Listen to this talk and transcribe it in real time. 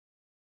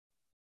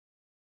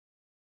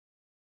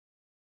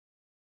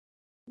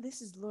This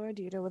is Laura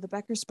Dieter with the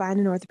Becker Spine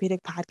and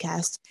Orthopedic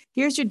Podcast.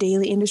 Here's your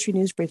daily industry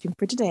news briefing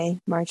for today,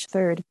 March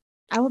 3rd.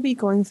 I will be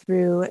going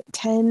through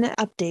 10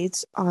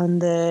 updates on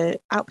the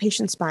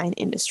outpatient spine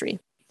industry.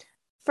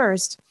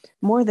 First,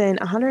 more than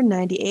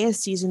 190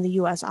 ASCs in the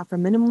U.S. offer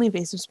minimally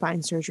invasive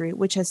spine surgery,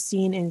 which has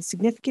seen a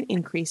significant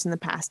increase in the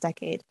past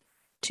decade.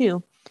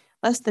 2,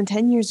 less than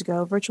 10 years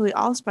ago, virtually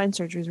all spine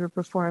surgeries were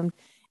performed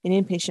in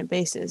inpatient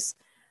basis.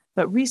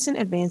 But recent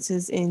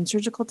advances in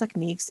surgical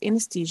techniques,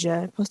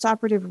 anesthesia,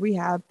 postoperative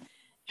rehab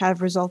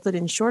have resulted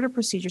in shorter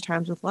procedure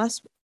times with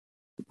less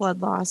blood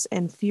loss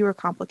and fewer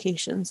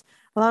complications,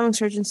 allowing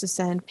surgeons to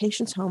send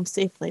patients home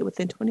safely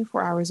within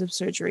 24 hours of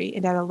surgery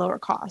and at a lower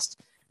cost.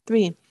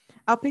 3,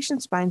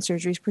 outpatient spine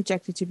surgery is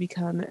projected to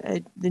become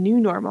the new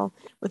normal,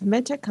 with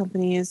medtech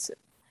companies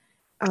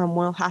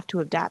will have to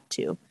adapt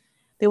to.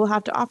 They will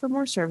have to offer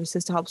more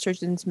services to help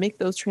surgeons make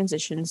those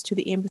transitions to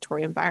the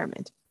ambulatory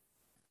environment.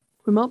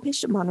 Remote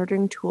patient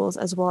monitoring tools,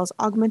 as well as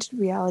augmented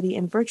reality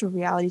and virtual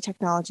reality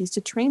technologies to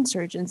train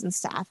surgeons and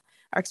staff,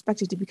 are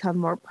expected to become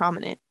more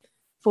prominent.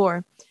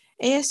 4,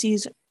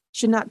 ASCs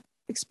should not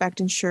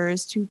expect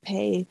insurers to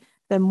pay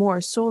them more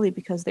solely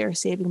because they are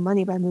saving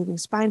money by moving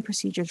spine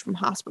procedures from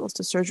hospitals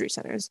to surgery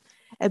centers.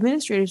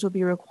 Administrators will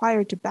be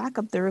required to back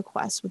up their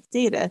requests with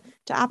data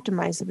to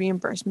optimize the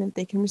reimbursement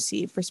they can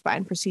receive for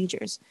spine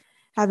procedures.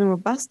 Having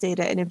robust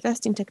data and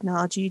investing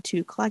technology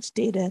to collect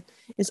data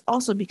is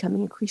also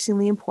becoming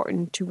increasingly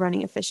important to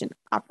running efficient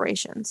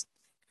operations.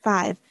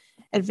 5,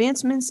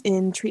 advancements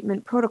in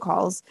treatment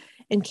protocols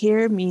and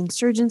care mean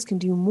surgeons can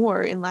do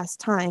more in less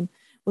time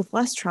with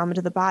less trauma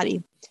to the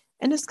body.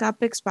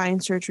 Endoscopic spine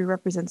surgery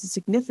represents a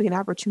significant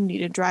opportunity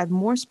to drive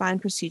more spine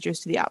procedures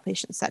to the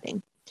outpatient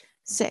setting.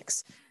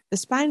 6, the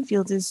spine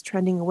field is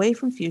trending away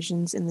from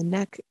fusions in the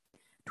neck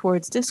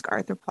towards disc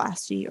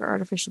arthroplasty or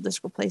artificial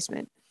disc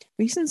replacement.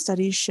 Recent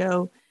studies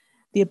show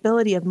the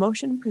ability of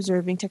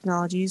motion-preserving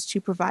technologies to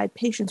provide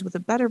patients with a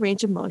better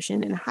range of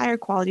motion and a higher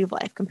quality of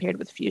life compared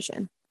with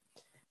fusion.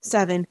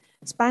 7,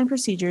 spine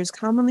procedures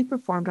commonly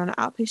performed on an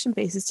outpatient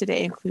basis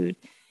today include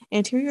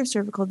anterior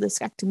cervical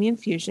discectomy and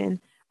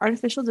fusion,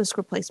 artificial disc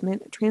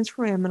replacement,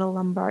 transforaminal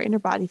lumbar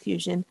interbody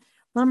fusion,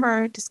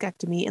 lumbar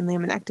discectomy, and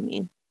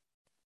laminectomy.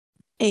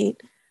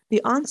 8,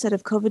 the onset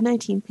of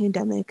COVID-19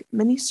 pandemic,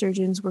 many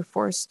surgeons were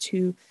forced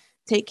to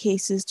take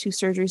cases to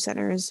surgery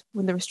centers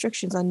when the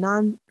restrictions on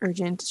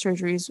non-urgent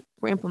surgeries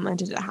were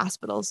implemented at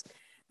hospitals.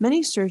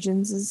 Many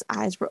surgeons'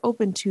 eyes were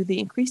open to the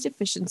increased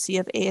efficiency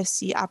of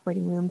ASC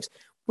operating rooms,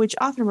 which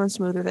often run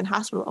smoother than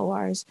hospital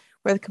ORs,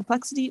 where the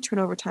complexity,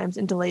 turnover times,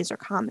 and delays are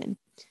common.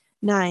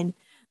 9,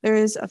 there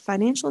is a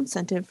financial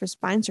incentive for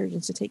spine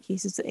surgeons to take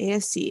cases to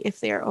ASC if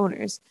they are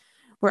owners,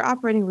 where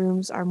operating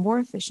rooms are more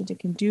efficient and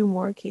can do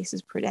more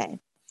cases per day.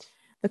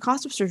 The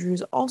cost of surgery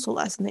is also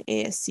less in the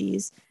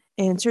ASCs,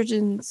 and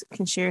surgeons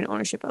can share in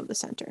ownership of the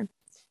center.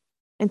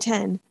 And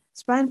 10,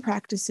 spine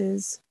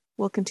practices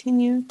will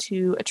continue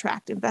to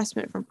attract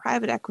investment from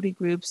private equity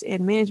groups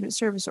and management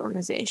service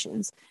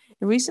organizations.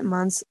 In recent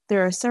months,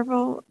 there are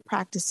several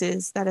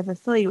practices that have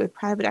affiliated with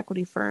private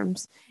equity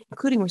firms,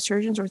 including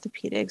Resurgence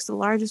Orthopedics, the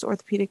largest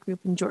orthopedic group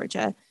in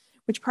Georgia,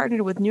 which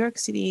partnered with New York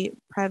City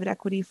private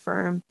equity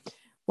firm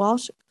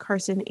Walsh,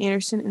 Carson,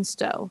 Anderson, and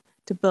Stowe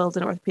to build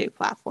an orthopedic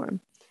platform.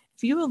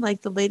 If you would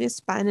like the latest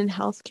spine and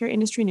healthcare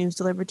industry news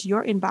delivered to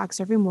your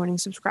inbox every morning,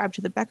 subscribe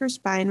to the Becker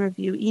Spine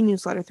Review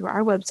e-newsletter through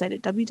our website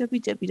at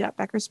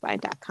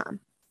www.beckerspine.com.